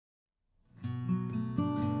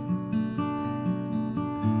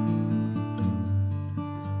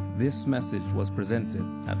This message was presented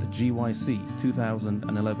at the GYC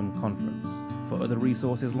 2011 conference. For other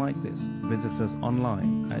resources like this, visit us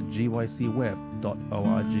online at gycweb.org.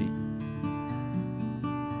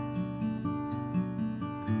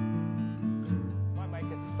 I might make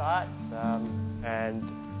a start and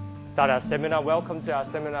start our seminar. Welcome to our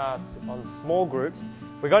seminar on small groups.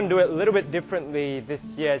 We're going to do it a little bit differently this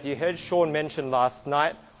year. As you heard Sean mention last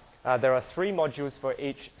night, there are 3 modules for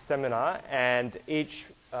each seminar, and each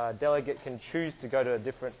delegate can choose to go to a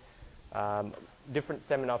different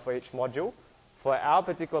seminar for each module. For our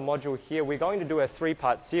particular module here, we're going to do a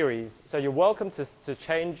 3-part series, so you're welcome to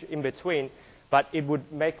change in between, but it would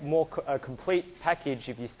make a complete package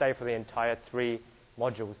if you stay for the entire 3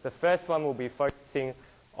 modules. The first one will be focusing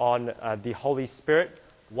on the Holy Spirit.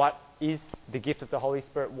 What is the gift of the Holy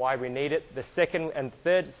Spirit? Why we need it? The second and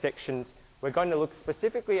third sections, we're going to look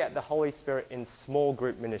specifically at the Holy Spirit in small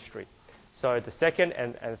group ministry. So the second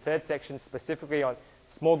and third section specifically on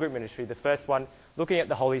small group ministry. The first one, looking at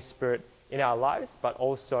the Holy Spirit in our lives, but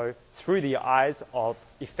also through the eyes of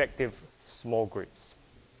effective small groups.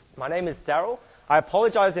 My name is Daryl. I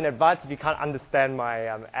apologize in advance if you can't understand my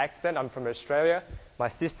accent. I'm from Australia. My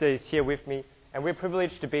sister is here with me, and we're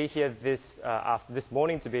privileged to be here this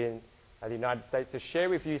morning to be in the United States to share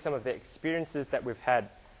with you some of the experiences that we've had.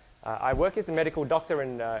 I work as a medical doctor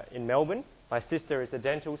in Melbourne. My sister is a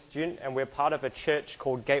dental student, and we're part of a church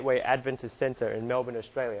called Gateway Adventist Centre in Melbourne,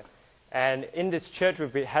 Australia. And in this church,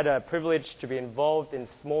 we've had a privilege to be involved in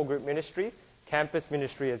small group ministry, campus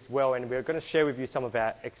ministry as well, and we're going to share with you some of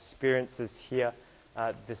our experiences here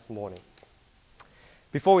this morning.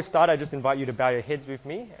 Before we start, I just invite you to bow your heads with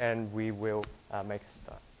me, and we will make a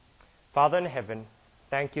start. Father in heaven,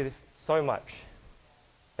 thank you so much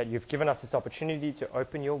that you've given us this opportunity to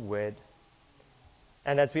open your word.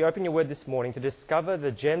 And as we open your word this morning to discover the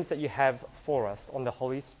gems that you have for us on the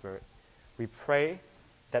Holy Spirit, we pray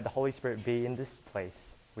that the Holy Spirit be in this place.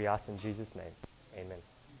 We ask in Jesus' name. Amen.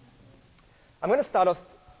 I'm going to start off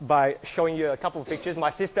by showing you a couple of pictures. My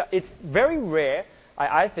sister, it's very rare,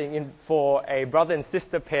 I think, for a brother and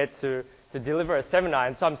sister pair to deliver a seminar.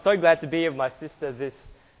 And so I'm so glad to be with my sister this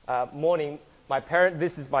morning.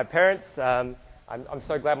 This is my parents. I'm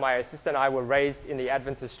so glad my sister and I were raised in the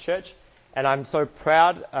Adventist church. And I'm so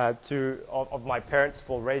proud of my parents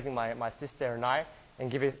for raising my sister and I and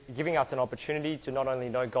giving us an opportunity to not only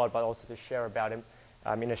know God, but also to share about Him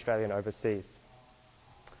in Australia and overseas.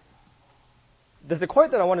 There's a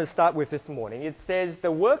quote that I want to start with this morning. It says,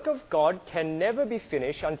 "The work of God can never be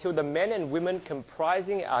finished until the men and women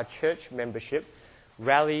comprising our church membership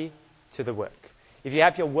rally to the work." If you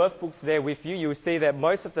have your workbooks there with you, you'll see that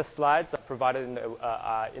most of the slides are provided in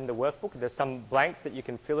the workbook. There's some blanks that you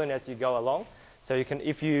can fill in as you go along. So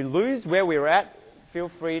if you lose where we're at, feel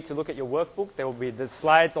free to look at your workbook. The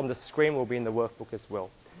slides on the screen will be in the workbook as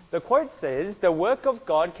well. The quote says, "The work of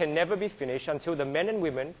God can never be finished until the men and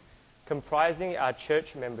women comprising our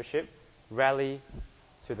church membership rally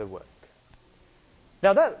to the work."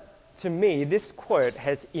 Now to me, this quote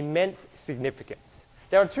has immense significance.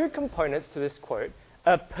 There are 2 components to this quote,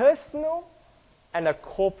 a personal and a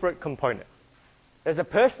corporate component. There's a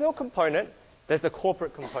personal component, there's a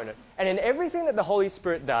corporate component. And in everything that the Holy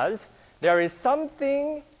Spirit does, there is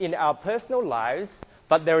something in our personal lives,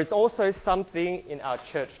 but there is also something in our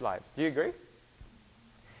church lives. Do you agree?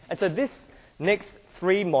 And so this next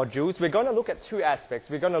 3 modules, we're going to look at 2 aspects.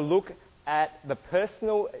 We're going to look at the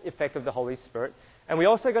personal effect of the Holy Spirit, and we're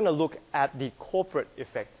also going to look at the corporate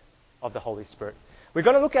effect of the Holy Spirit. We're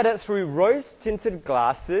going to look at it through rose-tinted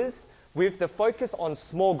glasses with the focus on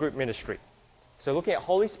small group ministry. So looking at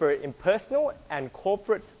Holy Spirit in personal and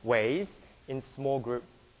corporate ways in small group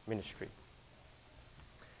ministry.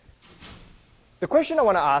 The question I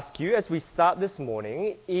want to ask you as we start this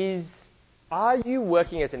morning is, are you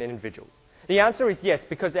working as an individual? The answer is yes,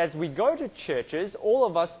 because as we go to churches, all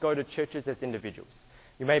of us go to churches as individuals.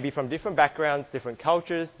 You may be from different backgrounds, different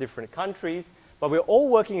cultures, different countries, but we're all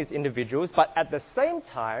working as individuals, but at the same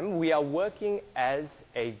time, we are working as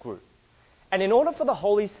a group. And in order for the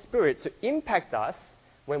Holy Spirit to impact us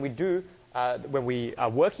when we are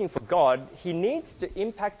working for God, He needs to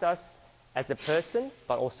impact us as a person,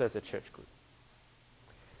 but also as a church group.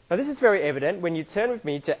 Now this is very evident when you turn with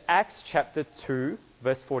me to Acts chapter 2,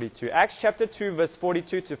 verse 42. Acts chapter 2, verse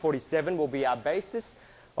 42 to 47 will be our basis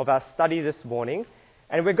of our study this morning.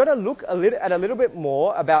 And we're going to look at a little bit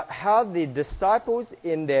more about how the disciples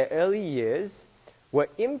in their early years were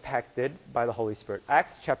impacted by the Holy Spirit.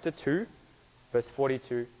 Acts chapter 2, verse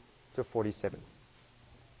 42 to 47.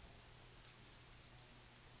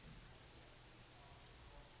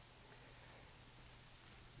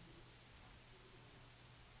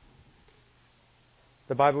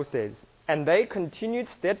 the Bible says, "And they continued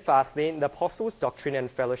steadfastly in the apostles' doctrine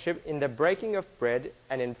and fellowship, in the breaking of bread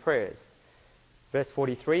and in prayers." Verse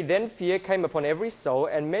 43, "Then fear came upon every soul,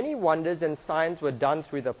 and many wonders and signs were done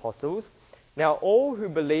through the apostles. Now all who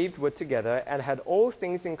believed were together and had all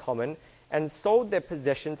things in common, and sold their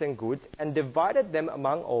possessions and goods, and divided them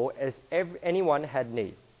among all as anyone had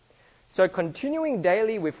need. So continuing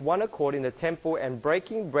daily with one accord in the temple and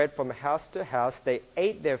breaking bread from house to house, they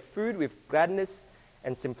ate their food with gladness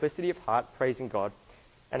and simplicity of heart, praising God,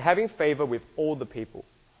 and having favor with all the people.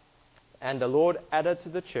 And the Lord added to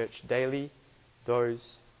the church daily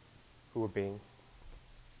those who were being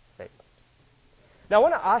saved." Now I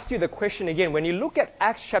want to ask you the question again. When you look at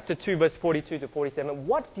Acts chapter 2, verse 42 to 47,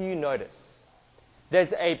 what do you notice?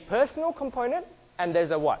 There's a personal component and there's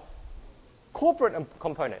a what? Corporate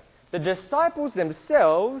component. The disciples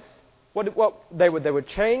themselves, they were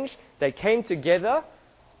changed. They came together.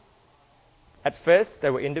 At first,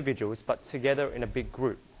 they were individuals, but together in a big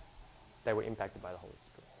group, they were impacted by the Holy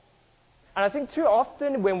Spirit. And I think too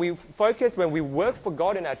often when we work for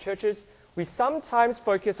God in our churches, we sometimes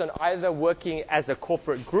focus on either working as a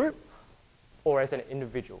corporate group or as an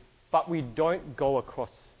individual, but we don't go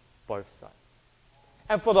across both sides.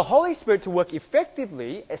 And for the Holy Spirit to work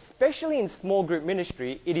effectively, especially in small group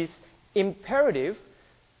ministry, it is imperative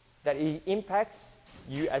that He impacts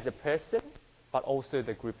you as a person, but also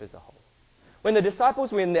the group as a whole. When the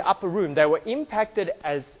disciples were in the upper room, they were impacted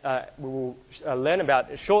as, we will learn about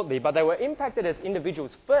shortly, but they were impacted as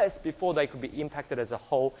individuals first before they could be impacted as a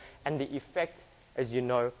whole, and the effect, as you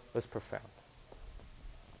know, was profound.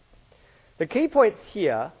 The key points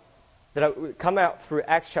here that come out through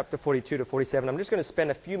Acts chapter 42 to 47, I'm just going to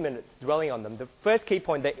spend a few minutes dwelling on them. The first key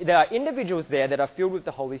point, there are individuals there that are filled with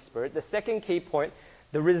the Holy Spirit. The second key point,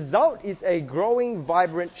 the result is a growing,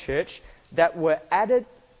 vibrant church that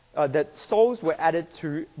that souls were added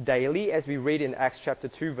to daily, as we read in Acts chapter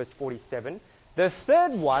 2, verse 47. The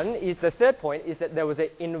third point is that there was an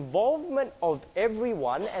involvement of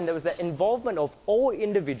everyone, and there was an involvement of all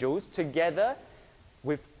individuals together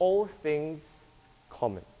with all things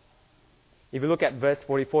common. If you look at verse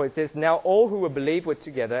 44, it says, "Now all who were believed were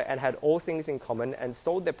together and had all things in common and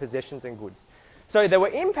sold their possessions and goods." So they were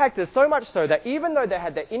impacted so much so that even though they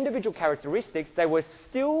had their individual characteristics, they were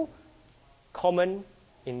still common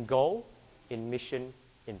in goal, in mission,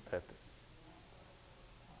 in purpose.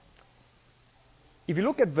 If you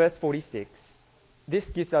look at verse 46, this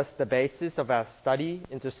gives us the basis of our study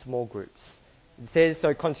into small groups. It says,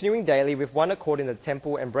 "So continuing daily with one accord in the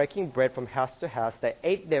temple and breaking bread from house to house, they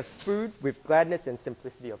ate their food with gladness and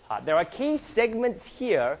simplicity of heart." There are key segments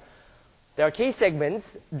here. There are key segments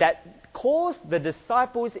that caused the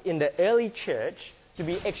disciples in the early church to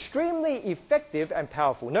be extremely effective and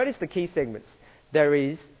powerful. Notice the key segments. There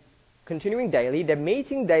is continuing daily, they're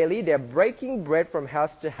meeting daily, they're breaking bread from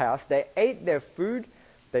house to house, they ate their food,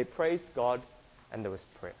 they praised God, and there was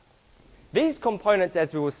prayer. These components,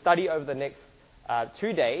 as we will study over the next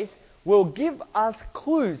 2 days, will give us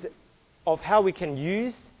clues of how we can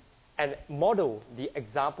use and model the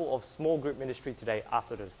example of small group ministry today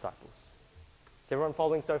after the disciples. Is everyone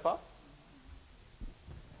following so far?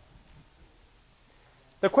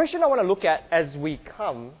 The question I want to look at as we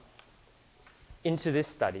come into this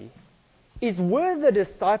study is, were the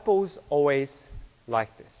disciples always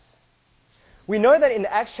like this? We know that in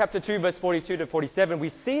Acts chapter 2, verse 42 to 47, we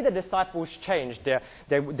see the disciples change. They're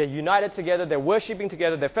united together, they're worshipping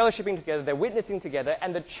together, they're fellowshipping together, they're witnessing together,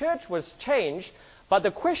 and the church was changed. But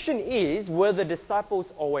the question is, were the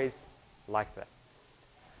disciples always like that?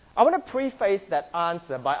 I want to preface that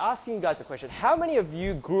answer by asking you guys a question. How many of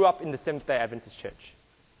you grew up in the Seventh-day Adventist Church?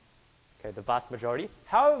 Okay, the vast majority.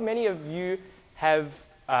 How many of you have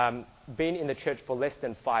been in the church for less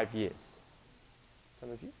than 5 years?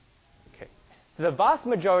 Some of you? Okay. So the vast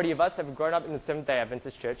majority of us have grown up in the Seventh-day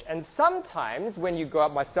Adventist Church, and sometimes when you grow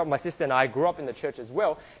up, my sister and I grew up in the church as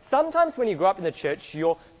well, sometimes when you grow up in the church,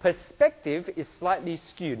 your perspective is slightly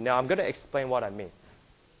skewed. Now, I'm going to explain what I mean.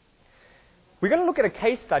 We're going to look at a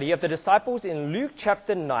case study of the disciples in Luke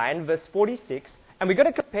chapter 9, verse 46, and we're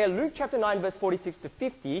going to compare Luke chapter 9, verse 46 to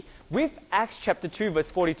 50 with Acts chapter 2, verse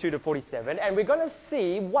 42 to 47, and we're going to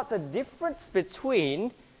see what the difference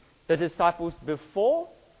between the disciples before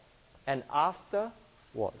and after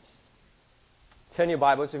was. Turn your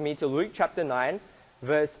Bibles with me to Luke chapter 9,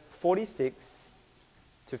 verse 46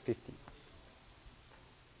 to 50.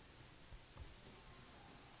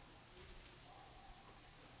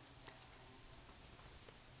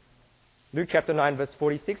 Luke chapter 9, verse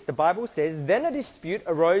 46, the Bible says, "Then a dispute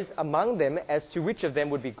arose among them as to which of them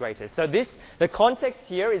would be greatest." So the context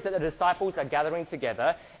here is that the disciples are gathering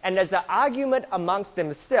together, and there's an argument amongst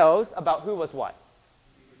themselves about who was what?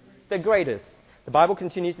 The greatest. The Bible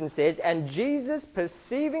continues and says, "And Jesus,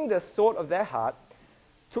 perceiving the thought of their heart,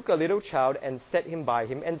 took a little child and set him by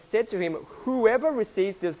him, and said to him, 'Whoever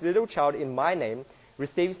receives this little child in my name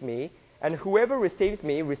receives me, and whoever receives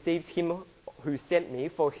me receives him who sent me,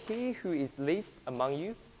 for he who is least among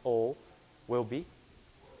you all will be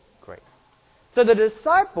great.'" So the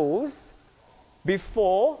disciples,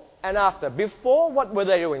 before and after, before, what were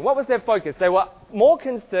they doing? What was their focus? They were more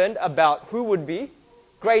concerned about who would be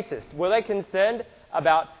greatest. Were they concerned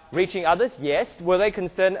about reaching others? Yes. Were they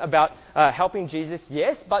concerned about helping Jesus?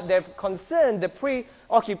 Yes. But their concern, the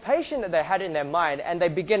preoccupation that they had in their mind, and they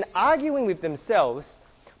began arguing with themselves,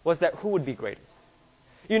 was that who would be greatest.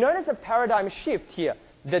 You notice a paradigm shift here.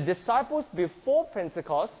 The disciples before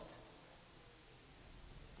Pentecost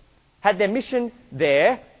had their mission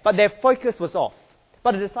there, but their focus was off.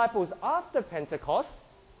 But the disciples after Pentecost,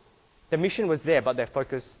 the mission was there, but their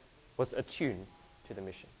focus was attuned to the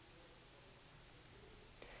mission.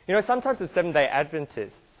 You know, sometimes as Seventh-day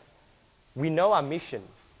Adventists, we know our mission,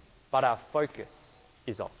 but our focus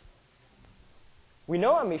is off. We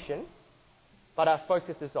know our mission, but our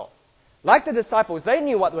focus is off. Like the disciples, they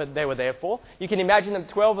knew what they were there for. You can imagine them,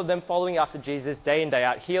 12 of them following after Jesus day in, day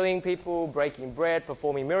out, healing people, breaking bread,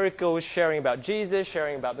 performing miracles, sharing about Jesus,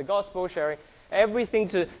 sharing about the gospel, sharing everything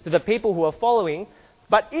to the people who are following.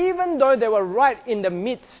 But even though they were right in the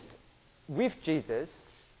midst with Jesus,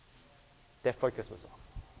 their focus was off.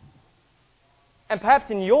 And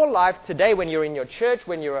perhaps in your life today, when you're in your church,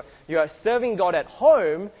 when you are serving God at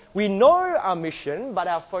home, we know our mission, but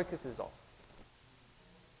our focus is off.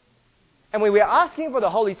 And when we're asking for the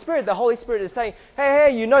Holy Spirit is saying,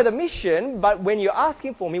 hey, you know the mission, but when you're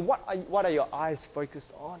asking for me, what are your eyes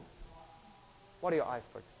focused on? What are your eyes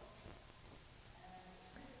focused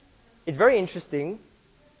on? It's very interesting,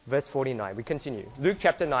 verse 49. We continue. Luke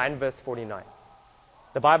chapter 9, verse 49.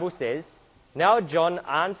 The Bible says, "Now John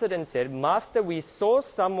answered and said, 'Master, we saw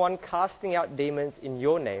someone casting out demons in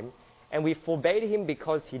your name, and we forbade him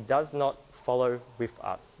because he does not follow with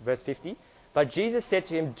us.'" Verse 50. "But Jesus said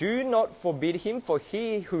to him, 'Do not forbid him, for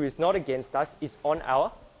he who is not against us is on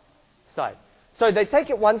our side.'" So they take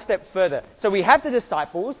it one step further. So we have the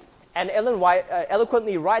disciples, and Ellen White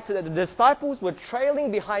eloquently writes that the disciples were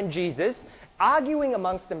trailing behind Jesus, arguing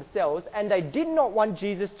amongst themselves, and they did not want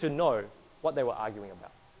Jesus to know what they were arguing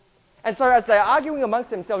about. And so as they're arguing amongst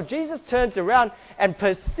themselves, Jesus turns around and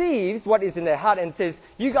perceives what is in their heart and says,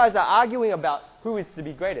 "You guys are arguing about who is to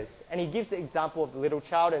be greatest." And he gives the example of the little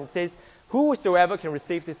child and says, "Whosoever can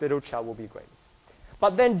receive this little child will be greatest."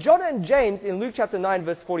 But then John and James in Luke chapter 9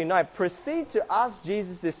 verse 49 proceed to ask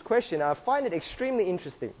Jesus this question. I find it extremely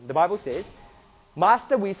interesting. The Bible says,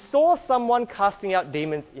 "Master, we saw someone casting out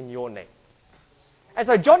demons in your name." And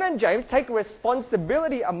so John and James take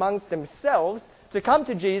responsibility amongst themselves to come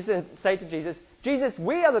to Jesus and say to Jesus, "Jesus,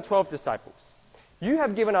 we are the 12 disciples. You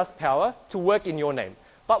have given us power to work in your name.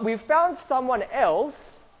 But we found someone else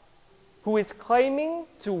who is claiming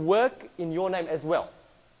to work in your name as well.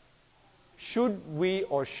 Should we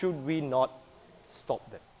or should we not stop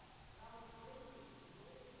them?"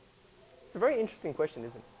 It's a very interesting question,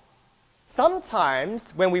 isn't it? Sometimes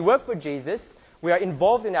when we work for Jesus, we are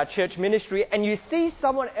involved in our church ministry, and you see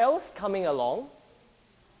someone else coming along,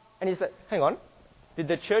 and you say, "Hang on, did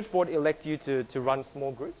the church board elect you to run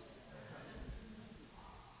small groups?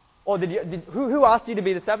 Or who asked you to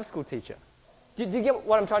be the Sabbath school teacher?" Do you get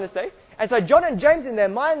what I'm trying to say? And so John and James, in their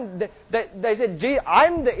mind, they said, "Gee,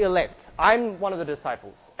 I'm the elect. I'm one of the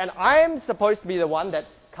disciples. And I'm supposed to be the one that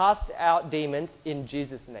casts out demons in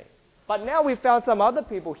Jesus' name. But now we've found some other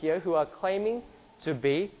people here who are claiming to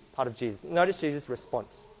be part of Jesus." Notice Jesus'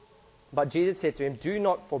 response. "But Jesus said to him, 'Do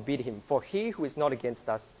not forbid him, for he who is not against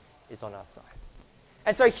us is on our side.'"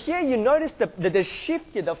 And so here you notice the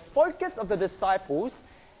shift here, the focus of the disciples.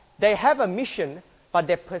 They have a mission, but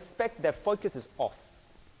their perspective, their focus is off.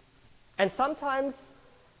 And sometimes,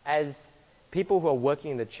 as people who are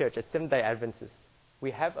working in the church, as Seventh-day Adventists,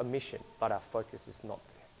 we have a mission, but our focus is not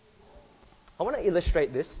there. I want to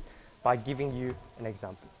illustrate this by giving you an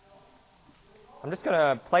example. I'm just going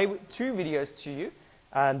to play two videos to you.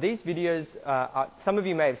 These videos, some of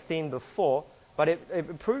you may have seen before, but it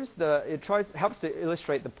helps to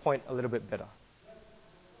illustrate the point a little bit better.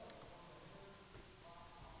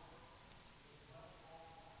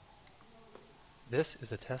 This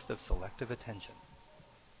is a test of selective attention.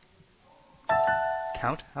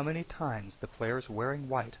 Count how many times the players wearing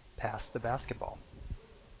white pass the basketball.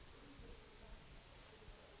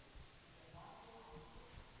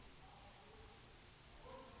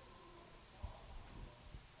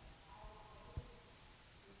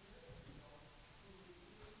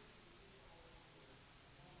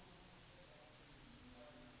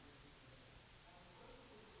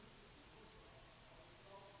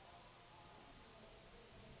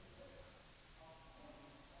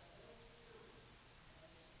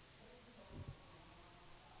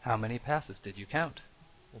 How many passes did you count?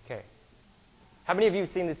 Okay. How many of you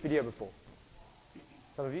have seen this video before?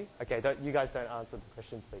 Some of you? Okay, you guys don't answer the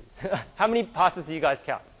question, please. How many passes do you guys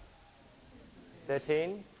count?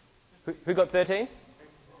 13? Who got 13?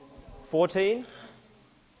 14?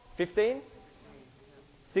 15?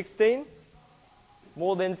 16?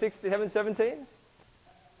 More than 16, 17?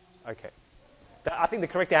 Okay. I think the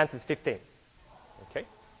correct answer is 15. Okay.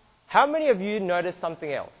 How many of you noticed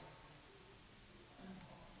something else?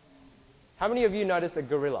 How many of you noticed a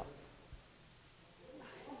gorilla?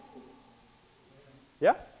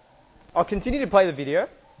 Yeah? I'll continue to play the video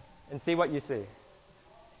and see what you see.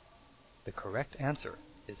 The correct answer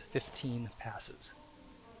is 15 passes.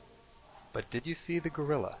 But did you see the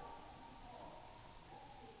gorilla?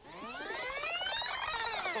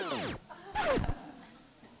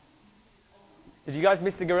 Did you guys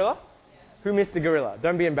miss the gorilla? Who missed the gorilla?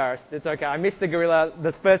 Don't be embarrassed. It's okay. I missed the gorilla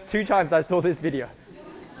the first 2 times I saw this video.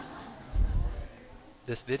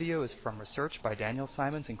 This video is from research by Daniel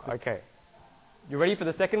Simons and Chris. Okay. You ready for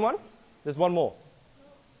the second one? There's one more.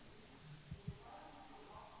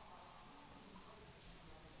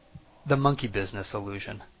 The monkey business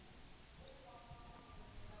illusion.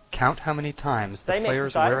 Count how many times the Same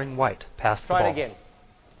players exercise. wearing white pass the ball. Try it again.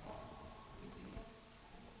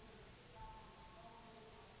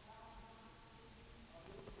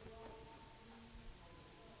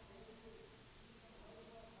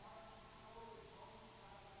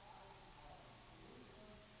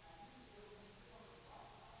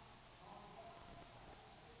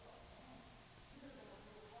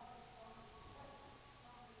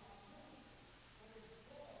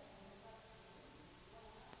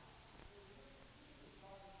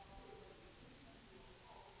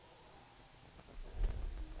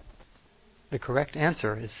 The correct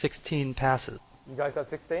answer is 16 passes. You guys got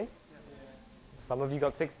 16? Some of you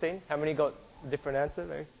got 16. How many got a different answer?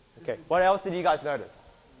 Maybe? Okay. What else did you guys notice?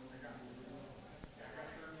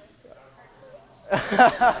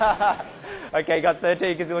 Okay, you got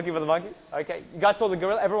 13 because you're looking for the monkey. Okay. You guys saw the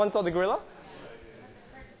gorilla? Everyone saw the gorilla?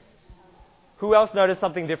 Who else noticed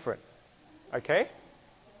something different? Okay.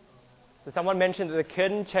 So someone mentioned that the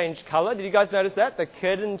curtain changed color. Did you guys notice that? The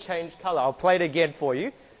curtain changed color. I'll play it again for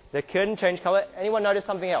you. The curtain changed color. Anyone notice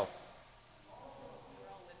something else?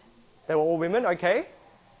 They were all women, okay.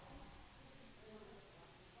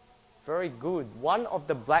 Very good. One of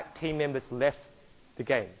the black team members left the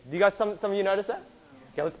game. Do you guys, some of you notice that?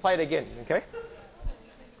 Okay, let's play it again, okay?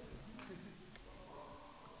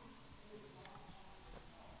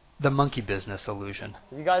 The monkey business illusion.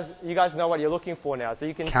 You guys know what you're looking for now, so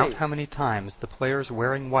you can Count see. how many times the players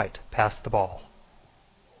wearing white pass the ball.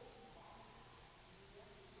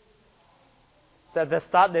 So at the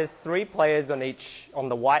start, there's 3 players on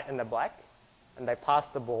the white and the black, and they pass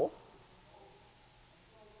the ball.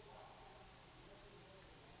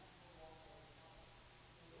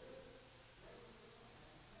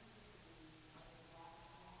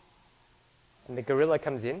 And the gorilla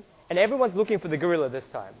comes in, and everyone's looking for the gorilla this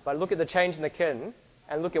time. But look at the change in the curtain,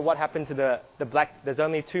 and look at what happened to the black. There's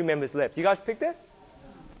only 2 members left. You guys picked it?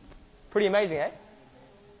 Pretty amazing, eh?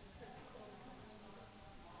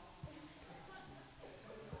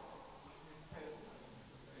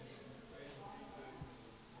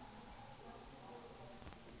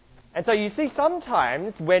 And so you see,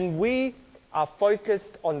 sometimes when we are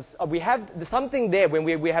focused on, we have something there, when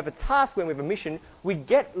we have a task, when we have a mission, we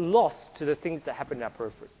get lost to the things that happen in our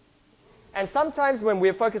periphery. And sometimes when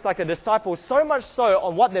we're focused like the disciples, so much so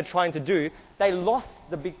on what they're trying to do, they lost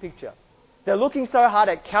the big picture. They're looking so hard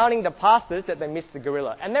at counting the passes that they miss the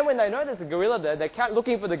gorilla. And then when they know there's a gorilla there, they're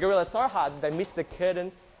looking for the gorilla so hard that they miss the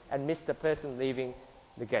curtain and miss the person leaving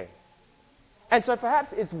the game. And so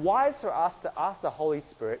perhaps it's wise for us to ask the Holy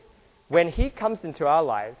Spirit, when He comes into our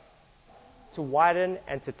lives, to widen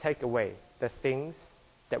and to take away the things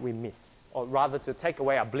that we miss, or rather to take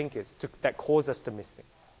away our blinkers that cause us to miss things.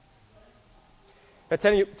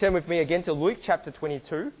 Now turn with me again to Luke chapter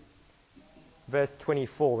 22, verse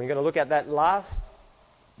 24. We're going to look at that last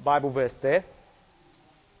Bible verse there.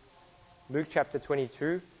 Luke chapter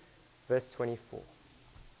 22, verse 24.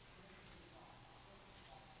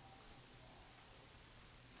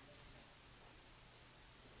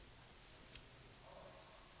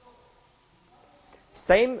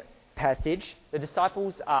 Same passage, the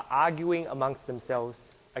disciples are arguing amongst themselves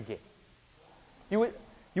again. You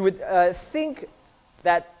would think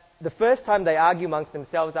that the first time they argue amongst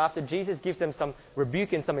themselves, after Jesus gives them some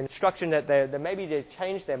rebuke and some instruction, that maybe they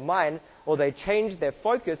change their mind or they change their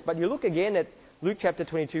focus. But you look again at Luke chapter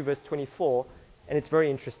 22, verse 24, and it's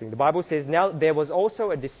very interesting. The Bible says, "Now there was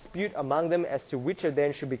also a dispute among them as to which of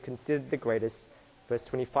them should be considered the greatest. Verse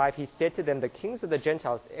 25, he said to them, the kings of the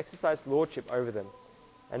Gentiles exercise lordship over them,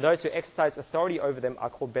 and those who exercise authority over them are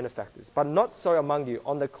called benefactors. But not so among you.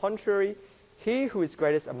 On the contrary, he who is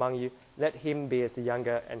greatest among you, let him be as the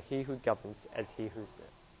younger, and he who governs as he who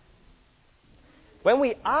serves. When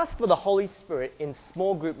we ask for the Holy Spirit in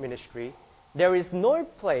small group ministry, there is no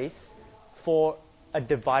place for a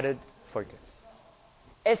divided focus,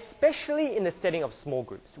 especially in the setting of small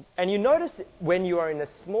groups. And you notice when you are in a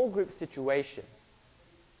small group situation,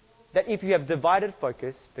 that if you have divided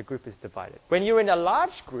focus, the group is divided. When you're in a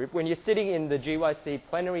large group, when you're sitting in the GYC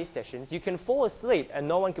plenary sessions, you can fall asleep and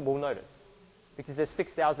no one will notice because there's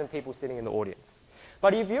 6,000 people sitting in the audience.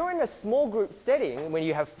 But if you're in a small group setting, when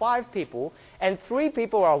you have 5 people and 3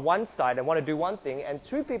 people are on one side and want to do one thing and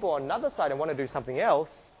 2 people on another side and want to do something else,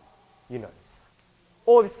 you notice.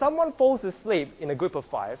 Or if someone falls asleep in a group of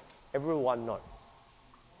 5, everyone knows.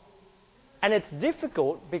 And it's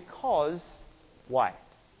difficult because, why?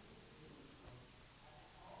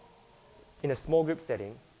 In a small group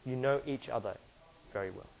setting, you know each other very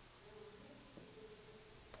well.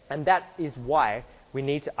 And that is why we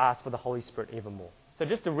need to ask for the Holy Spirit even more. So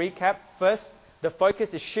just to recap, first, the focus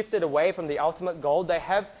is shifted away from the ultimate goal. They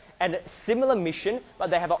have a similar mission, but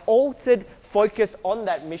they have an altered focus on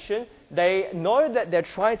that mission. They know that they're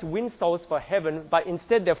trying to win souls for heaven, but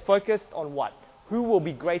instead they're focused on what? Who will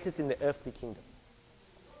be greatest in the earthly kingdom?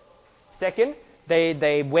 Second,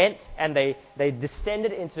 they went and they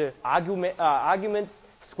descended into arguments,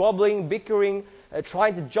 squabbling, bickering,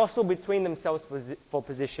 trying to jostle between themselves for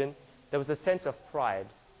position. There was a sense of pride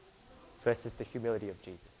versus the humility of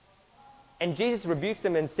Jesus. And Jesus rebukes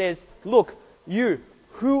them and says, look, you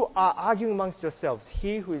who are arguing amongst yourselves,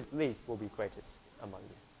 he who is least will be greatest among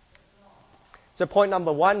you. So point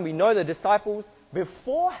number 1, we know the disciples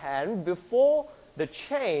beforehand, before the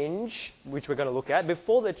change, which we're going to look at,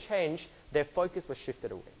 before the change, their focus was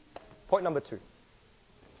shifted away. Point number 2.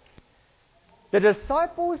 The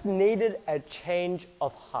disciples needed a change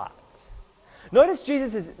of heart. Notice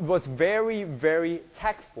Jesus was very, very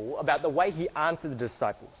tactful about the way he answered the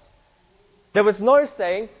disciples. There was no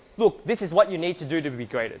saying, look, this is what you need to do to be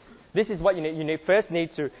greatest. This is what you need. You need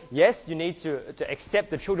to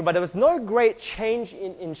accept the children, but there was no great change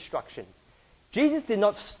in instruction. Jesus did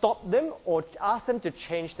not stop them or ask them to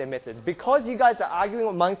change their methods. Because you guys are arguing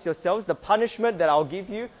amongst yourselves, the punishment that I'll give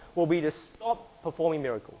you will be to stop performing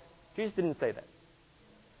miracles. Jesus didn't say that.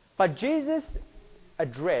 But Jesus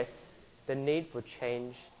addressed the need for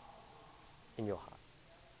change in your heart.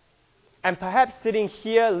 And perhaps sitting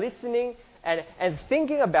here listening and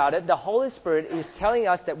thinking about it, the Holy Spirit is telling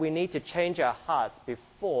us that we need to change our hearts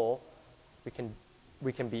before we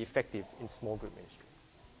can be effective in small group ministry.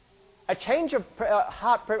 A change of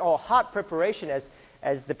heart preparation,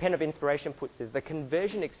 as the pen of inspiration puts it, the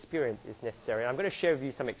conversion experience is necessary. And I'm going to share with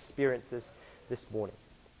you some experiences this morning.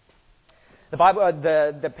 The Bible,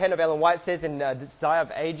 the pen of Ellen White says in Desire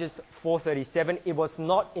of Ages 4:37, it was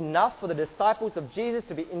not enough for the disciples of Jesus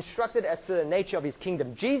to be instructed as to the nature of his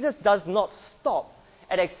kingdom. Jesus does not stop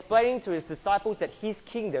at explaining to his disciples that his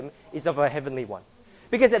kingdom is of a heavenly one.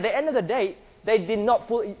 Because at the end of the day, they did not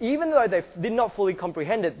fully, even though they did not fully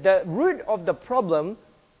comprehend it, the root of the problem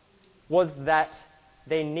was that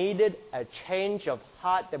they needed a change of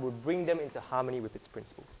heart that would bring them into harmony with its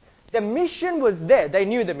principles. The mission was there. They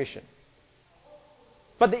knew the mission.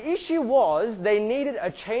 But the issue was they needed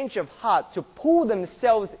a change of heart to pull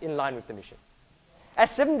themselves in line with the mission. As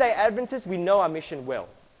Seventh-day Adventists, we know our mission well.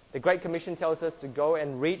 The Great Commission tells us to go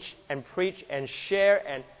and reach and preach and share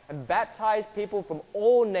and baptize people from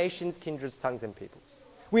all nations, kindreds, tongues, and peoples.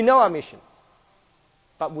 We know our mission.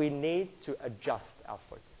 But we need to adjust our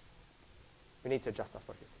focus. We need to adjust our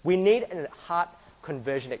focus. We need a heart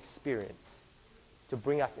conversion experience to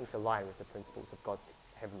bring us into line with the principles of God's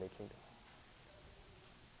heavenly kingdom.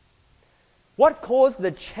 What caused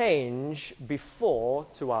the change before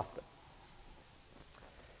to after?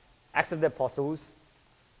 Acts of the Apostles.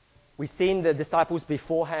 We've seen the disciples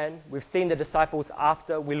beforehand. We've seen the disciples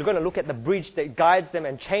after. We're going to look at the bridge that guides them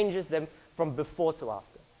and changes them from before to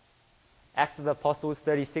after. Acts of the Apostles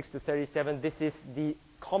 36 to 37. This is the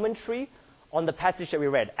commentary on the passage that we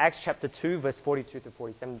read. Acts chapter 2, verse 42 to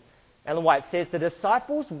 47. Ellen White says, the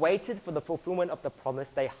disciples waited for the fulfillment of the promise.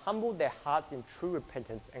 They humbled their hearts in true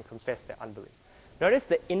repentance and confessed their unbelief. Notice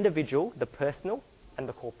the individual, the personal, and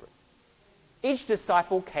the corporate. Each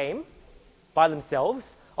disciple came by themselves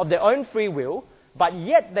of their own free will, but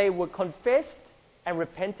yet they were confessed and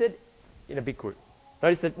repented in a big group.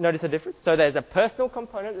 Notice the difference? So there's a personal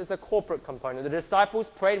component, there's a corporate component. The disciples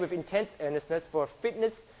prayed with intense earnestness for a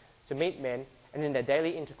fitness to meet men and in their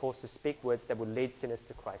daily intercourse to speak words that would lead sinners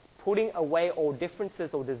to Christ. Putting away all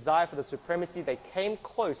differences or desire for the supremacy, they came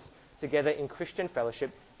close together in Christian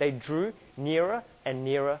fellowship. They drew nearer and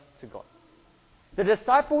nearer to God. The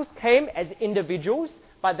disciples came as individuals,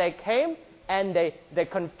 but they came and they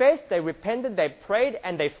confessed, they repented, they prayed,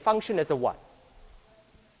 and they functioned as a what?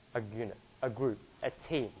 A unit, a group, a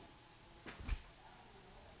team.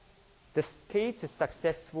 The key to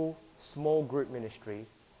successful small group ministry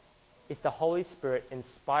is the Holy Spirit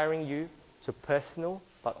inspiring you to personal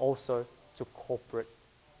but also to corporate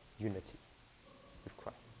unity with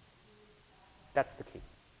Christ. That's the key.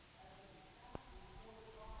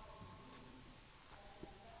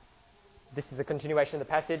 This is a continuation of the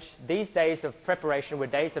passage. These days of preparation were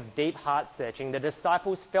days of deep heart searching. The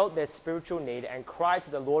disciples felt their spiritual need and cried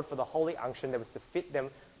to the Lord for the holy unction that was to fit them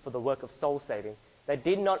for the work of soul saving. They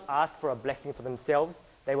did not ask for a blessing for themselves.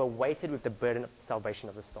 They were weighted with the burden of the salvation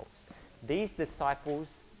of the souls. These disciples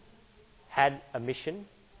had a mission,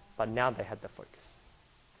 but now they had the focus.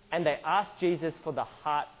 And they asked Jesus for the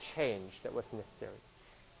heart change that was necessary.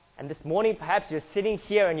 And this morning, perhaps you're sitting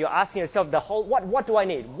here and you're asking yourself, what do I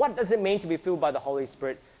need? What does it mean to be filled by the Holy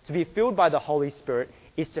Spirit? To be filled by the Holy Spirit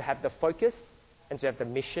is to have the focus and to have the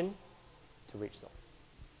mission to reach souls.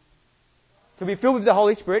 To be filled with the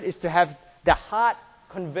Holy Spirit is to have the heart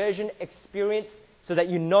conversion experience so that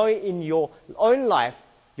you know in your own life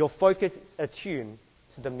your focus is attuned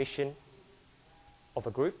to the mission of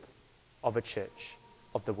a group, of a church,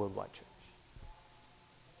 of the worldwide church.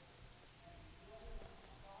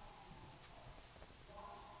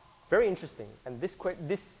 Very interesting. And this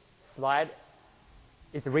slide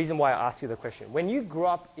is the reason why I asked you the question. When you grew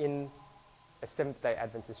up in a Seventh-day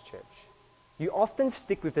Adventist church, you often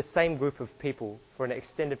stick with the same group of people for an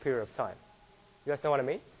extended period of time. You guys know what I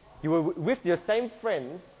mean? You were with your same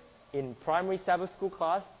friends in primary Sabbath school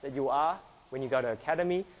class that you are when you go to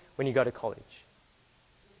academy, when you go to college.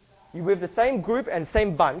 You're with the same group and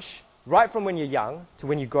same bunch right from when you're young to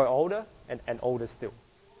when you grow older and older still.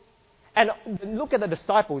 And look at the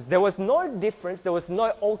disciples. There was no difference, there was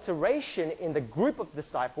no alteration in the group of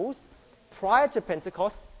disciples prior to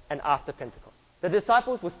Pentecost and after Pentecost. The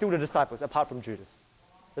disciples were still the disciples, apart from Judas.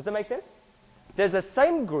 Does that make sense? There's the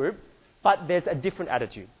same group, but there's a different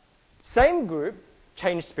attitude. Same group,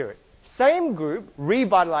 changed spirit. Same group,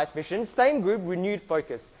 revitalized mission. Same group, renewed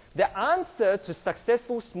focus. The answer to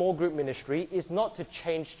successful small group ministry is not to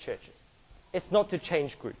change churches. It's not to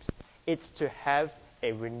change groups. It's to have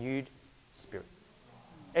a renewed spirit.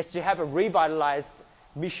 It's to have a revitalized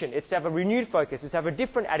mission. It's to have a renewed focus. It's to have a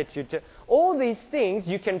different attitude. To all these things,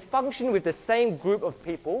 you can function with the same group of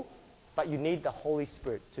people, but you need the Holy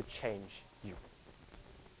Spirit to change you.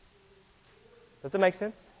 Does that make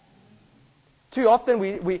sense? Too often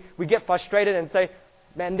we get frustrated and say,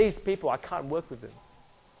 man, these people, I can't work with them.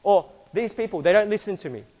 Or, these people, they don't listen to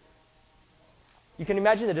me. You can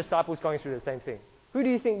imagine the disciples going through the same thing. Who do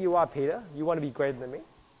you think you are, Peter? You want to be greater than me?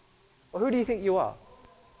 Or who do you think you are?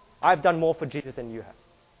 I've done more for Jesus than you have.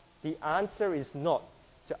 The answer is not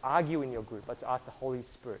to argue in your group, but to ask the Holy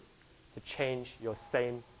Spirit to change your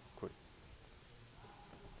same group.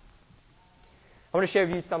 I want to share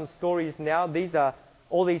with you some stories now.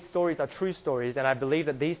 All these stories are true stories, and I believe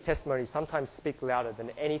that these testimonies sometimes speak louder than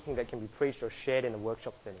anything that can be preached or shared in a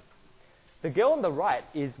workshop setting. The girl on the right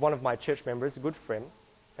is one of my church members, a good friend.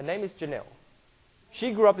 Her name is Janelle.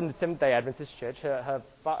 She grew up in the Seventh-day Adventist church. Her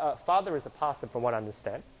father is a pastor, from what I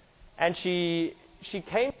understand. And she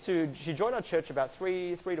joined our church about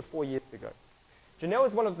 3 to 4 years ago. Janelle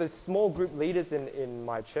is one of the small group leaders in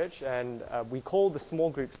my church, and we call the small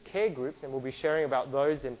groups care groups, and we'll be sharing about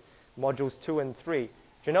those in modules 2 and 3.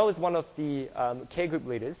 Janelle is one of the care group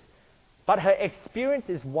leaders, but her experience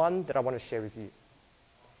is one that I want to share with you.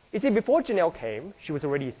 You see, before Janelle came, she was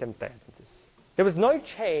already a Seventh-day Adventist. There was no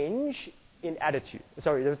change in attitude.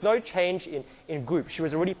 There was no change in group. She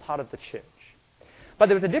was already part of the church. But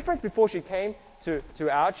there was a difference before she came to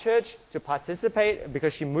our church to participate,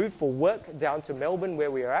 because she moved for work down to Melbourne,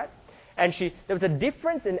 where we are at. And there was a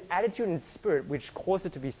difference in attitude and spirit which caused her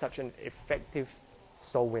to be such an effective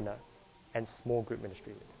soul winner and small group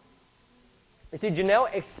ministry leader. You see, Janelle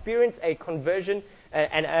experienced a conversion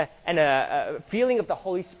and a feeling of the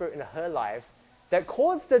Holy Spirit in her life that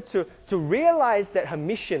caused her to realize that her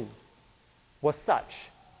mission was such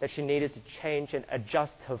that she needed to change and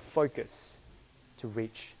adjust her focus to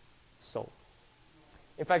reach souls.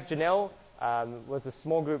 In fact, Janelle was a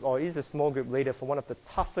small group, or is a small group leader for one of the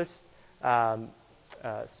toughest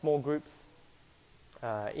small groups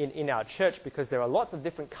in our church, because there are lots of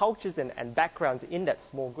different cultures and backgrounds in that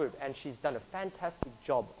small group, and she's done a fantastic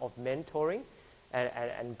job of mentoring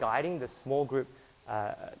and guiding the small group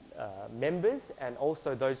members and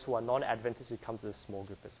also those who are non-Adventists who come to the small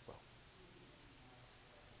group as well.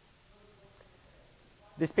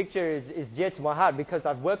 This picture is dear to my heart because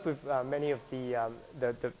I've worked with many of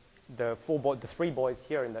the three boys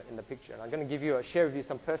here in the picture, and I'm going to share with you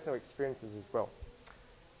some personal experiences as well.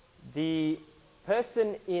 The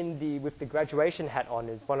person with the graduation hat on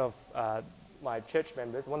is one of my church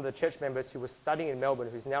members, one of the church members who was studying in Melbourne,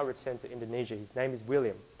 who's now returned to Indonesia. His name is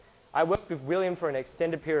William. I worked with William for an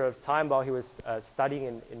extended period of time while he was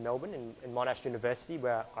studying in Melbourne, in Monash University,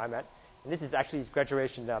 where I'm at. And this is actually his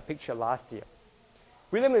graduation picture last year.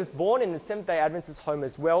 William was born in the Seventh-day Adventist home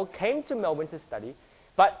as well, came to Melbourne to study,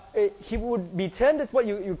 but he would be termed as what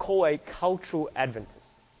you call a cultural Adventist.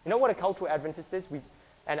 You know what a cultural Adventist is?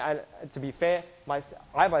 And to be fair,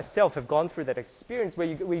 I myself have gone through that experience where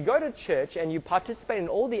you go to church and you participate in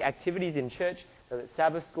all the activities in church, whether it's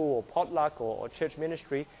Sabbath school or potluck or church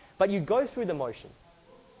ministry, but you go through the motions.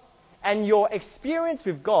 And your experience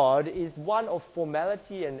with God is one of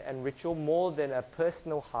formality and ritual more than a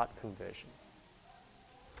personal heart conversion.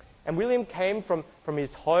 And William came from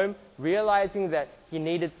his home realizing that he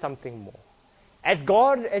needed something more. As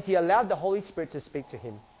he allowed the Holy Spirit to speak to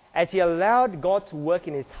him, as he allowed God to work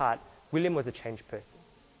in his heart, William was a changed person.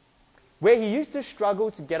 Where he used to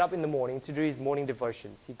struggle to get up in the morning to do his morning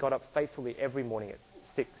devotions, he got up faithfully every morning at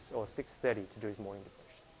 6 or 6:30 to do his morning devotions.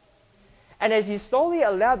 And as he slowly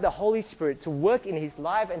allowed the Holy Spirit to work in his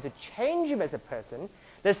life and to change him as a person,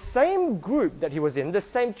 the same group that he was in, the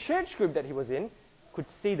same church group that he was in, could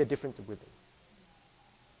see the difference with him.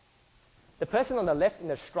 The person on the left in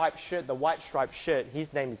the striped shirt, the white striped shirt, his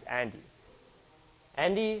name is Andy.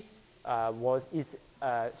 Andy is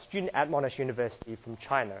a student at Monash University from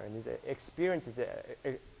China, and his experience is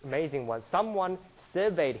an amazing one. Someone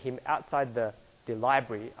surveyed him outside the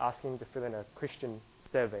library, asking him to fill in a Christian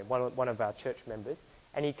survey, one of our church members,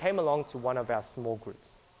 and he came along to one of our small groups.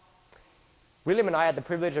 William and I had the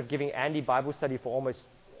privilege of giving Andy Bible study for almost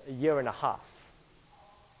a year and a half.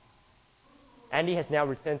 Andy has now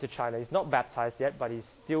returned to China. He's not baptized yet, but he's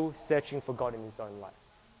still searching for God in his own life.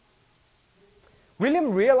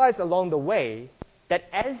 William realized along the way that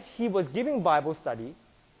as he was giving Bible study,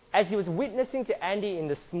 as he was witnessing to Andy in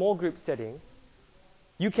the small group setting,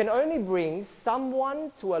 you can only bring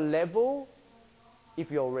someone to a level if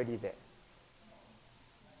you're already there.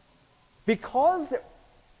 Because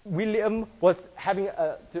William was let me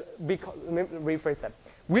rephrase that.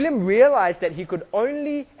 William realized that he could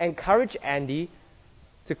only encourage Andy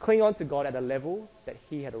to cling on to God at a level that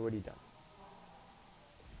he had already done.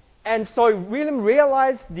 And so William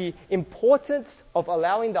realized the importance of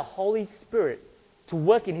allowing the Holy Spirit to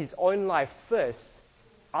work in his own life first.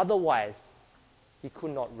 Otherwise, he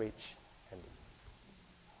could not reach Andy.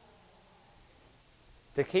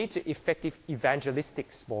 The key to effective evangelistic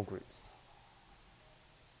small groups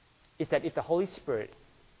is that if the Holy Spirit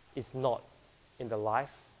is not in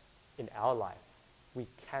our life, we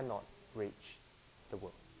cannot reach the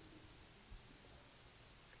world.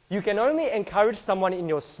 You can only encourage someone in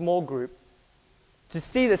your small group to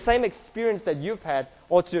see the same experience that you've had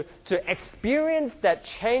or to experience that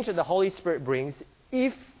change that the Holy Spirit brings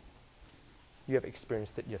if you have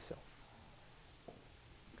experienced it yourself.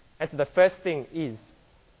 And so the first thing is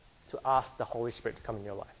to ask the Holy Spirit to come in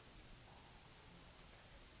your life.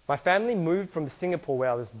 My family moved from Singapore, where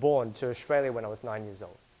I was born, to Australia when I was 9 years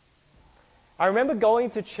old. I remember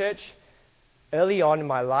going to church early on in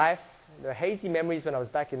my life. The hazy memories when I was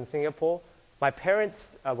back in Singapore. My parents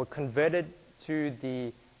were converted to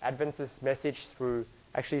the Adventist message through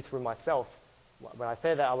myself. When I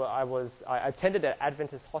say that, I attended an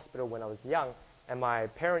Adventist hospital when I was young, and my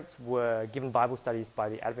parents were given Bible studies by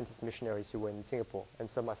the Adventist missionaries who were in Singapore. And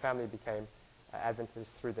so my family became Adventists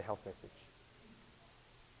through the health message.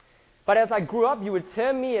 But as I grew up, you would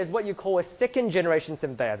term me as what you call a second-generation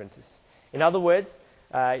Seventh-day Adventist. In other words,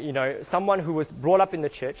 someone who was brought up in the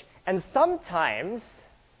church. And sometimes,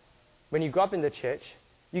 when you grow up in the church,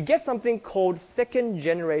 you get something called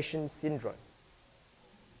second-generation syndrome.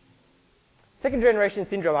 Second-generation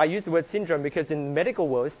syndrome, I use the word syndrome because in the medical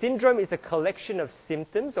world, syndrome is a collection of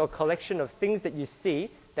symptoms or a collection of things that you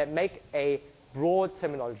see that make a broad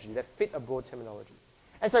terminology, that fit a broad terminology.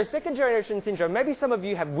 And so second-generation syndrome, maybe some of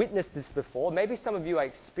you have witnessed this before, maybe some of you are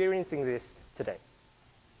experiencing this today.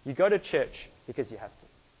 You go to church because you have to.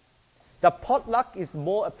 The potluck is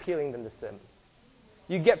more appealing than the sermon.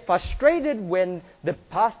 You get frustrated when the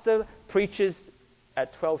pastor preaches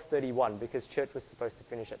at 12:31 because church was supposed to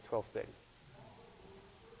finish at 12:30.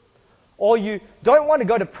 Or you don't want to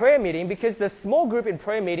go to prayer meeting because the small group in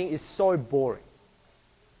prayer meeting is so boring.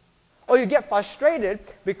 Or you get frustrated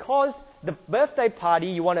because the birthday party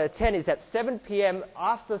you want to attend is at 7 p.m.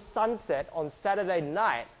 after sunset on Saturday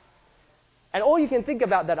night, and all you can think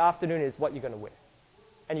about that afternoon is what you're going to wear.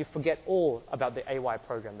 And you forget all about the AY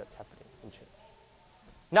program that's happening in church.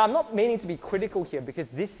 Now, I'm not meaning to be critical here because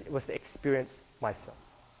this was the experience myself.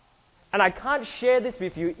 And I can't share this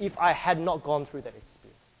with you if I had not gone through that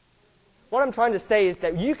experience. What I'm trying to say is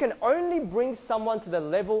that you can only bring someone to the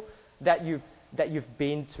level that you've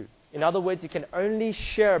been to. In other words, you can only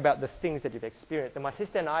share about the things that you've experienced. And my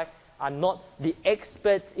sister and I are not the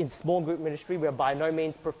experts in small group ministry. We are by no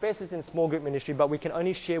means professors in small group ministry, but we can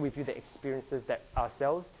only share with you the experiences that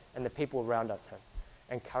ourselves and the people around us have,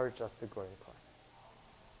 encourage us to grow in Christ.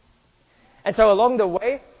 And so along the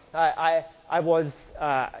way, I was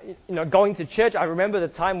going to church. I remember the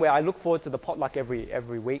time where I look forward to the potluck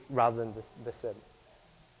every week rather than the sermon.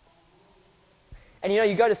 And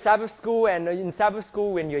you go to Sabbath school, and in Sabbath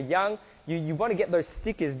school when you're young, you want to get those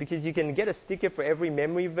stickers because you can get a sticker for every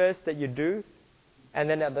memory verse that you do. And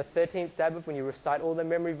then at the 13th Sabbath, when you recite all the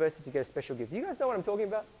memory verses, you get a special gift. Do you guys know what I'm talking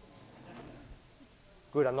about?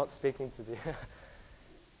 Good, I'm not speaking to you.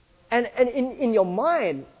 And in your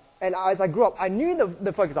mind, and as I grew up, I knew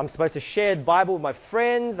the focus. I'm supposed to share the Bible with my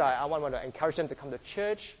friends. I want to encourage them to come to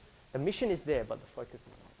church. The mission is there, but the focus is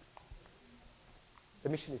not. The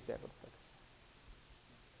mission is there, but the focus.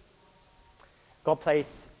 God placed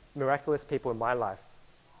miraculous people in my life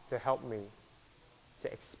to help me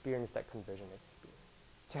to experience that conversion experience,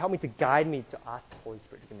 to help me to guide me to ask the Holy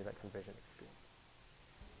Spirit to give me that conversion experience.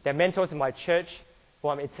 They're mentors in my church who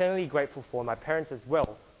I'm eternally grateful for, my parents as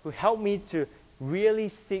well, who helped me to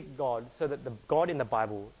really seek God so that the God in the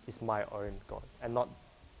Bible is my own God and not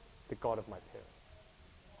the God of my parents.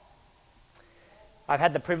 I've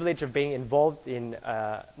had the privilege of being involved in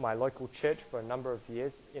my local church for a number of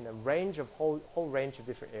years in a whole range of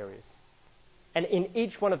different areas. And in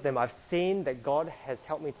each one of them, I've seen that God has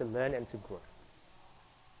helped me to learn and to grow.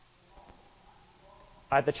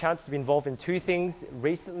 I had the chance to be involved in two things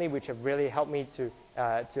recently which have really helped me to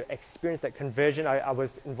experience that conversion. I was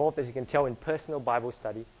involved, as you can tell, in personal Bible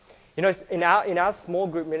study. In our small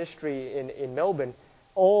group ministry in Melbourne,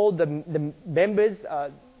 all the members...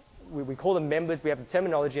 we call them members. We have the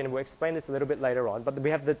terminology, and we'll explain this a little bit later on. But we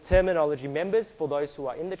have the terminology members for those who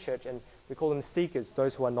are in the church, and we call them seekers,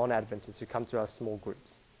 those who are non-Adventists who come to our small groups.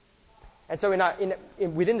 And so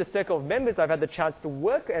within the circle of members, I've had the chance to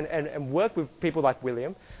work and work with people like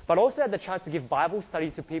William, but also had the chance to give Bible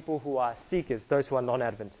study to people who are seekers, those who are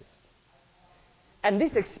non-Adventists. And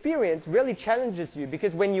this experience really challenges you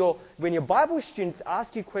because when your Bible students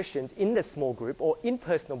ask you questions in the small group or in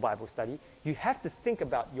personal Bible study, you have to think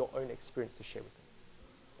about your own experience to share with them.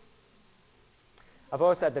 I've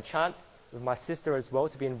also had the chance with my sister as well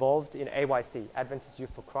to be involved in AYC, Adventist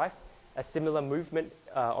Youth for Christ, a similar movement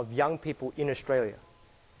of young people in Australia.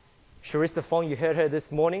 Charissa Fong, you heard her this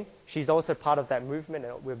morning. She's also part of that movement,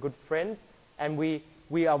 and we're good friends. And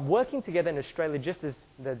we are working together in Australia just as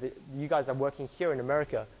you guys are working here in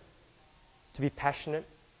America to be passionate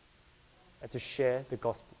and to share the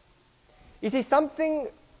gospel. You see, something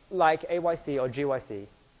like AYC or GYC,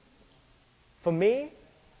 for me,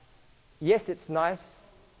 yes, it's nice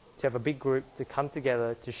to have a big group to come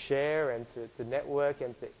together, to share and to network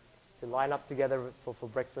and to line up together for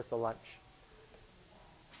breakfast or lunch.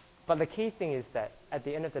 But the key thing is that at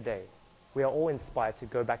the end of the day, we are all inspired to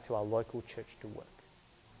go back to our local church to work.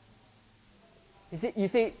 You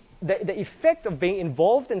see, the effect of being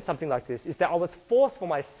involved in something like this is that I was forced for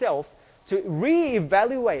myself to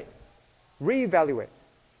reevaluate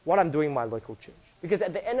what I'm doing in my local church. Because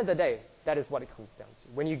at the end of the day, that is what it comes down to.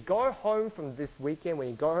 When you go home from this weekend, when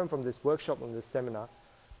you go home from this workshop, from this seminar,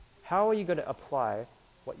 how are you going to apply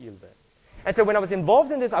what you learned? And so when I was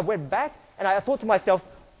involved in this, I went back and I thought to myself,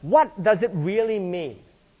 what does it really mean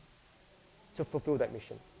to fulfill that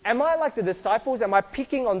mission? Am I like the disciples? Am I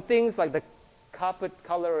picking on things like the carpet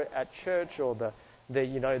color at church or the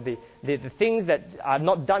things that are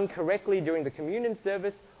not done correctly during the communion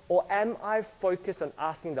service? Or am I focused on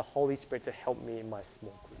asking the Holy Spirit to help me in my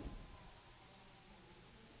small group?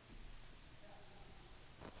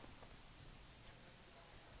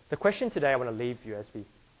 The question today I want to leave you as we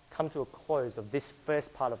come to a close of this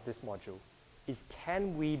first part of this module is,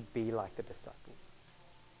 can we be like the disciples?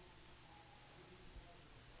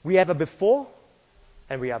 We have a before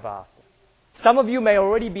and we have after. Some of you may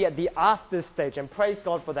already be at the after stage, and praise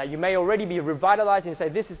God for that. You may already be revitalized and say,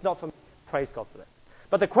 this is not for me. Praise God for that.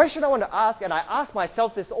 But the question I want to ask, and I ask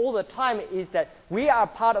myself this all the time, is that we are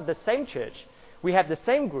part of the same church. We have the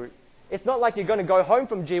same group. It's not like you're going to go home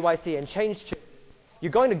from GYC and change church.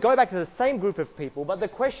 You're going to go back to the same group of people, but the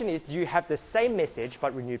question is, do you have the same message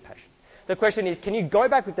but renewed passion? The question is, can you go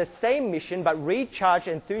back with the same mission but recharge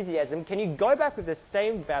enthusiasm? Can you go back with the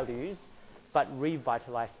same values but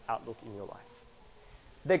revitalize outlook in your life?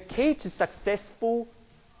 The key to successful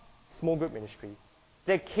small group ministry,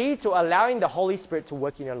 the key to allowing the Holy Spirit to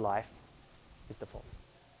work in your life is the following.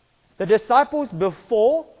 The disciples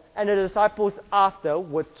before and the disciples after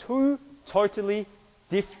were two totally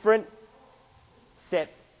different set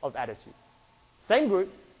of attitudes. Same group,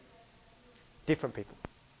 different people.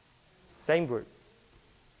 Same group,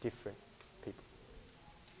 different people.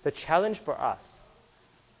 The challenge for us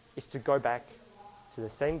is to go back to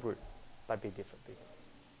the same group but be different people.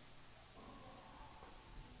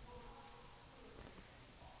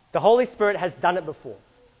 The Holy Spirit has done it before.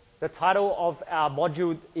 The title of our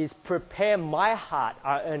module is Prepare My Heart,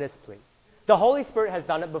 Our Earnest Plea. The Holy Spirit has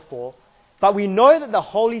done it before, but we know that the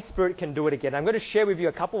Holy Spirit can do it again. I'm going to share with you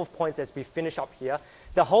a couple of points as we finish up here.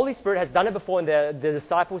 The Holy Spirit has done it before in the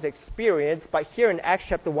disciples' experience, but here in Acts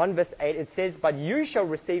chapter 1 verse 8 it says, "But you shall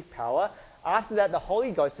receive power. After that the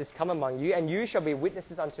Holy Ghost has come among you, and you shall be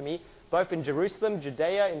witnesses unto me, both in Jerusalem,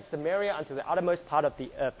 Judea, in Samaria, unto the uttermost part of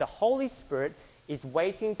the earth." The Holy Spirit is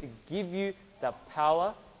waiting to give you the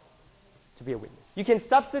power to be a witness. You can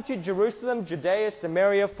substitute Jerusalem, Judea,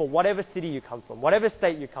 Samaria for whatever city you come from, whatever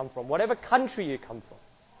state you come from, whatever country you come from.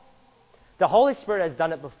 The Holy Spirit has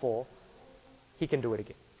done it before. He can do it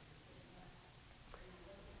again.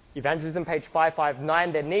 Evangelism, page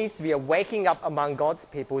 559, there needs to be a waking up among God's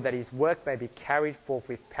people that His work may be carried forth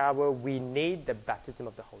with power. We need the baptism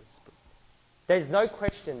of the Holy Spirit. There is no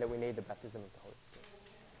question that we need the baptism of the Holy Spirit.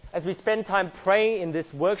 As we spend time praying in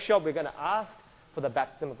this workshop, we're going to ask for the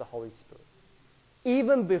baptism of the Holy Spirit,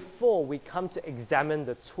 even before we come to examine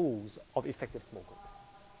the tools of effective small groups.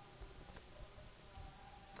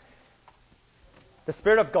 The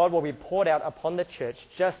Spirit of God will be poured out upon the church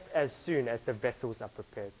just as soon as the vessels are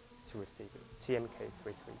prepared to receive it. TMK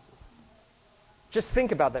 330. Just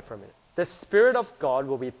think about that for a minute. The Spirit of God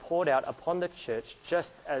will be poured out upon the church just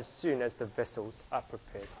as soon as the vessels are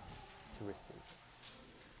prepared to receive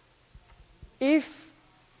it. If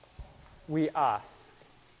we ask,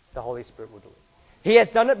 the Holy Spirit will do it. He has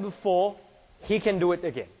done it before, He can do it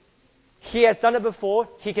again. He has done it before,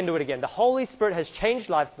 He can do it again. The Holy Spirit has changed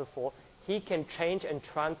lives before. He can change and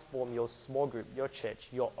transform your small group, your church,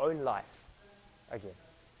 your own life again.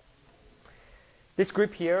 This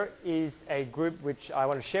group here is a group which I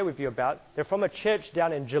want to share with you about. They're from a church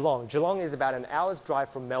down in Geelong. Geelong is about an hour's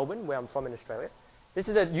drive from Melbourne, where I'm from in Australia. This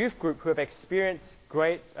is a youth group who have experienced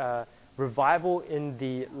great revival in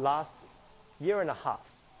the last year and a half.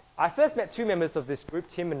 I first met two members of this group,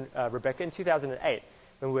 Tim and Rebecca, in 2008,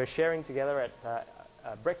 when we were sharing together at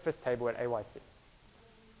a breakfast table at AYC.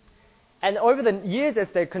 And over the years, as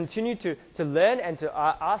they continued to learn and to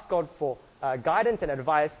ask God for guidance and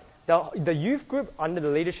advice, the youth group, under the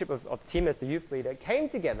leadership of Tim as the youth leader, came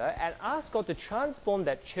together and asked God to transform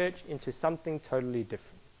that church into something totally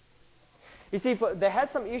different. You see, they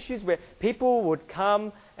had some issues where people would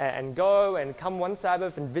come and go and come one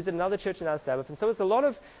Sabbath and visit another church another Sabbath. And so it's a lot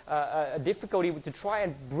of difficulty to try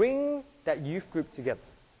and bring that youth group together.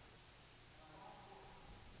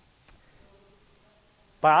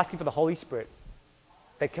 By asking for the Holy Spirit,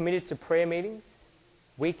 they committed to prayer meetings,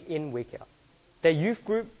 week in, week out. Their youth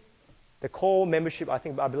group, the core membership, I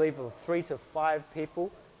believe of 3 to 5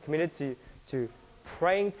 people, committed to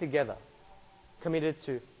praying together, committed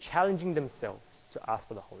to challenging themselves to ask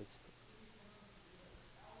for the Holy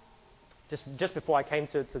Spirit. Just before I came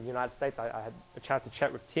to the United States, I had a chance to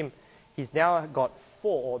chat with Tim. He's now got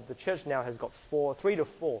 4, or the church now has got 3 to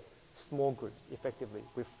 4 small groups, effectively,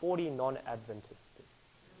 with 40 non-Adventists.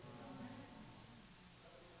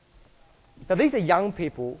 Now, these are young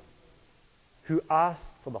people who ask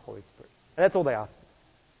for the Holy Spirit. And that's all they ask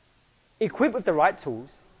for. Equipped with the right tools,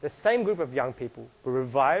 the same group of young people were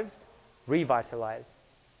revived, revitalized,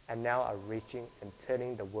 and now are reaching and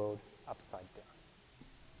turning the world upside down.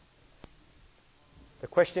 The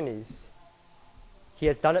question is, He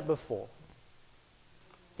has done it before.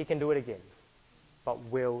 He can do it again. But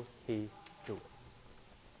will He do it?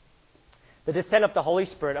 The descent of the Holy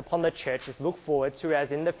Spirit upon the church is looked forward to as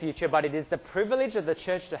in the future, but it is the privilege of the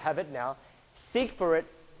church to have it now. Seek for it,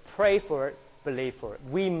 pray for it, believe for it.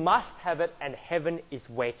 We must have it, and heaven is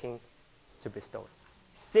waiting to bestow it.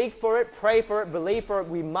 Seek for it, pray for it, believe for it.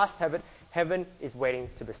 We must have it. Heaven is waiting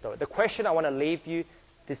to bestow it. The question I want to leave you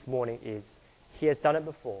this morning is, He has done it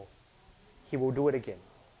before. He will do it again.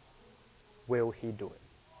 Will He do it?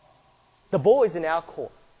 The ball is in our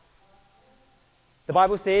court. The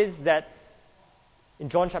Bible says that in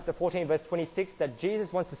John chapter 14, verse 26, that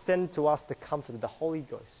Jesus wants to send to us the Comforter, the Holy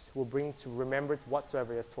Ghost, who will bring to remembrance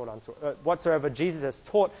whatsoever He has taught whatsoever Jesus has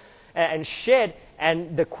taught and shared.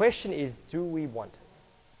 And the question is, do we want it?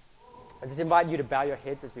 I just invite you to bow your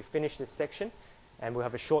heads as we finish this section, and we'll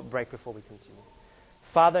have a short break before we continue.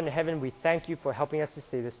 Father in heaven, we thank you for helping us to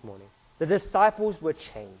see this morning. The disciples were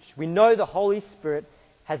changed. We know the Holy Spirit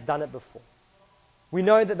has done it before. We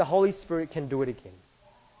know that the Holy Spirit can do it again.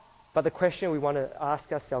 But the question we want to ask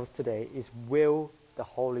ourselves today is, will the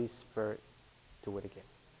Holy Spirit do it again?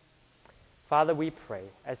 Father, we pray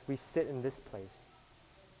as we sit in this place,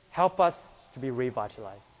 help us to be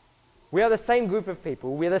revitalized. We are the same group of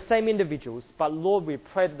people, we are the same individuals, but Lord, we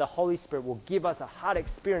pray that the Holy Spirit will give us a heart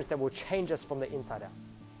experience that will change us from the inside out.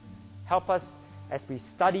 Help us as we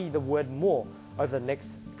study the Word more over the next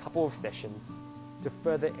couple of sessions to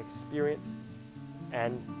further experience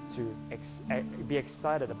and to be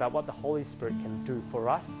excited about what the Holy Spirit can do for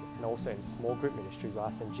us and also in small group ministry. We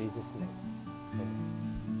ask in Jesus' name. Amen.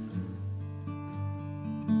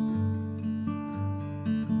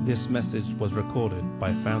 This message was recorded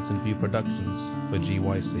by Fountain View Productions for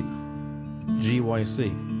GYC.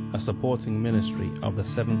 GYC, a supporting ministry of the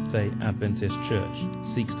Seventh-day Adventist Church,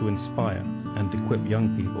 seeks to inspire and equip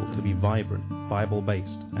young people to be vibrant,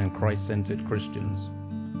 Bible-based and Christ-centered Christians.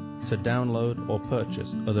 To download or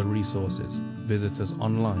purchase other resources, visit us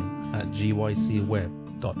online at gycweb.org.